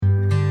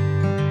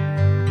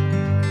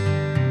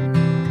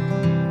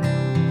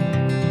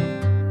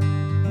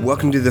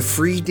welcome to the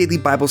Free Daily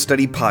Bible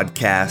Study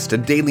Podcast, a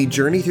daily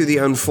journey through the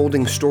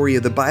unfolding story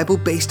of the Bible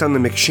based on the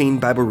M'Cheyne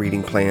Bible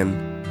Reading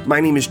Plan. My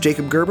name is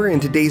Jacob Gerber, and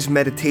today's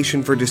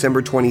meditation for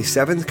December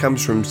 27th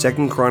comes from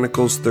 2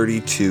 Chronicles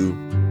 32.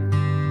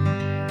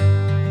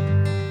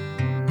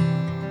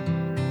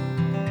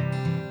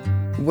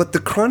 What the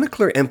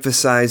chronicler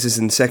emphasizes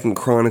in 2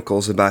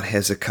 Chronicles about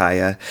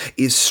Hezekiah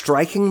is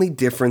strikingly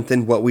different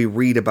than what we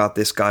read about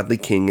this godly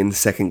king in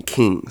 2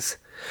 Kings.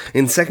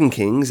 In 2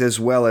 Kings, as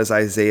well as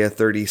Isaiah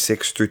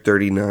 36 through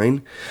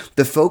 39,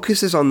 the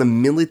focus is on the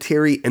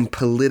military and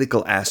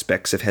political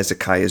aspects of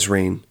Hezekiah's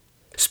reign.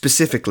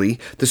 Specifically,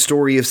 the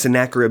story of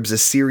Sennacherib's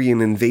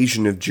Assyrian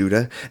invasion of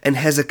Judah and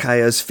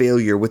Hezekiah's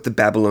failure with the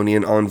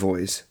Babylonian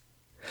envoys.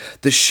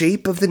 The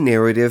shape of the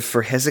narrative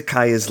for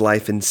Hezekiah's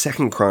life in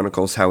 2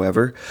 Chronicles,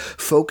 however,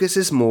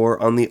 focuses more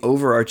on the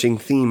overarching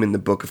theme in the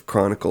book of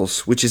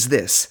Chronicles, which is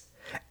this: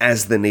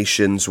 as the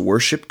nation's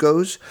worship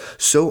goes,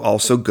 so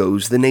also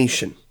goes the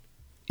nation.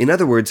 In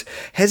other words,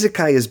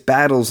 Hezekiah's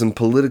battles and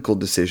political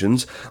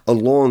decisions,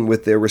 along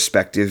with their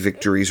respective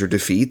victories or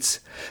defeats,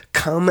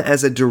 come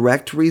as a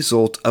direct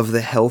result of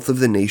the health of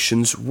the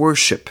nation's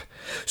worship,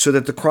 so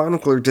that the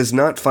chronicler does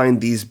not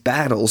find these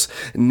battles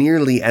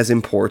nearly as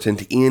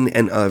important in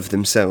and of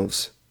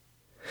themselves.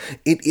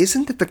 It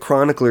isn't that the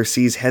chronicler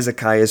sees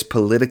Hezekiah's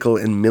political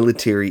and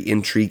military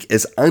intrigue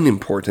as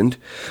unimportant.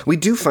 We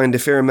do find a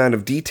fair amount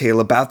of detail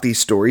about these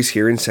stories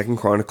here in 2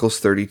 Chronicles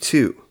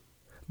 32.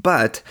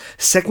 But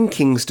 2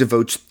 Kings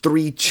devotes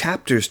 3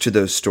 chapters to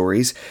those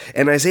stories,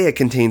 and Isaiah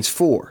contains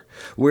 4,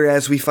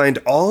 whereas we find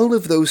all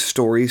of those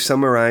stories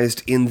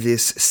summarized in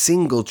this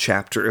single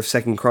chapter of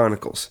 2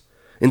 Chronicles.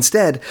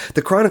 Instead,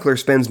 the chronicler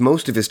spends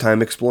most of his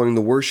time exploring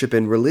the worship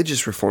and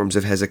religious reforms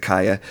of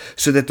Hezekiah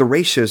so that the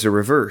ratios are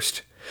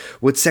reversed.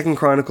 What 2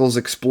 Chronicles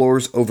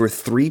explores over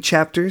 3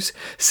 chapters,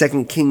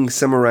 2 Kings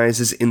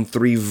summarizes in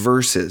 3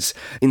 verses,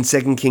 in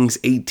 2 Kings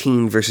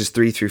 18 verses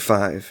 3 through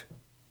 5.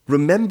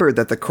 Remember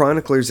that the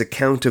chronicler's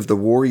account of the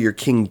warrior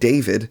King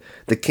David,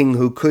 the king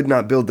who could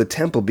not build the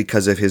temple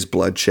because of his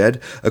bloodshed,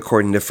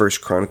 according to 1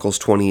 Chronicles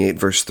 28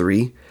 verse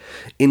 3,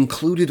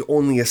 included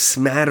only a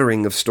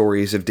smattering of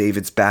stories of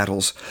David's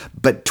battles,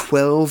 but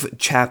 12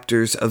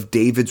 chapters of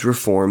David's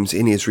reforms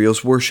in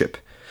Israel's worship.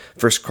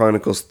 1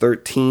 Chronicles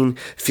 13,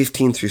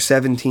 15 through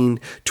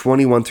 17,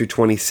 21 through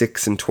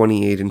 26, and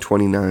 28 and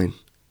 29.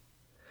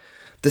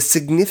 The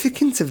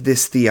significance of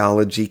this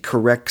theology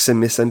corrects a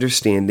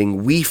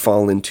misunderstanding we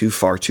fall into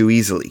far too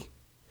easily.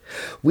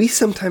 We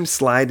sometimes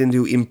slide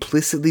into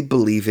implicitly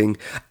believing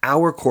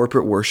our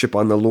corporate worship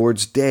on the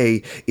Lord's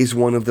Day is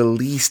one of the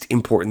least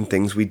important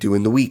things we do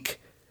in the week.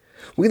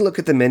 We look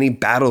at the many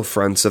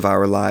battlefronts of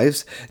our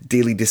lives,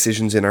 daily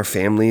decisions in our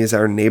families,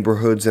 our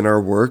neighborhoods, and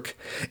our work,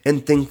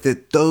 and think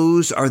that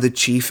those are the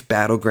chief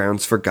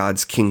battlegrounds for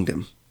God's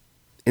kingdom.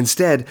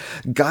 Instead,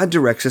 God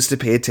directs us to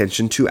pay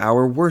attention to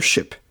our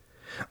worship.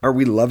 Are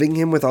we loving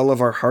Him with all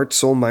of our heart,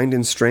 soul, mind,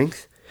 and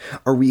strength?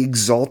 Are we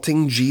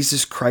exalting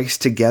Jesus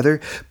Christ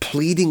together,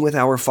 pleading with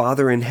our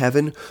Father in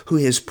heaven, who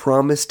has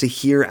promised to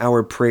hear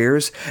our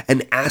prayers,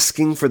 and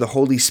asking for the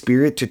Holy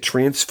Spirit to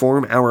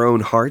transform our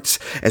own hearts,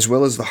 as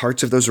well as the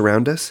hearts of those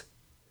around us?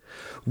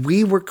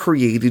 We were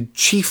created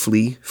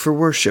chiefly for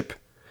worship.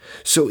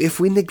 So if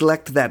we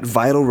neglect that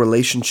vital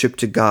relationship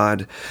to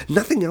God,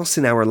 nothing else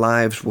in our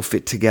lives will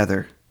fit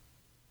together.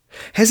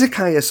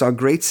 Hezekiah saw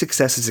great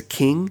success as a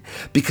king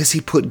because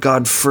he put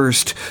God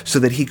first so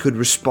that he could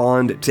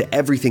respond to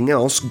everything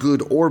else,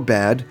 good or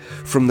bad,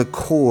 from the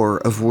core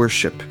of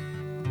worship.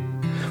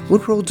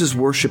 What role does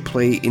worship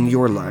play in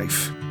your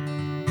life?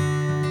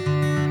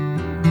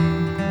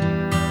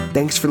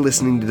 Thanks for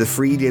listening to the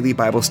Free Daily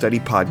Bible Study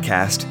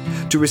Podcast.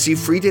 To receive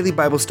Free Daily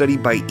Bible Study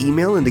by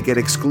email and to get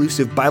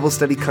exclusive Bible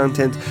study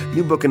content,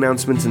 new book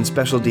announcements, and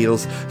special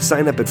deals,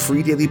 sign up at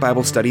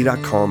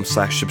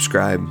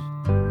freedailybiblestudy.com/subscribe.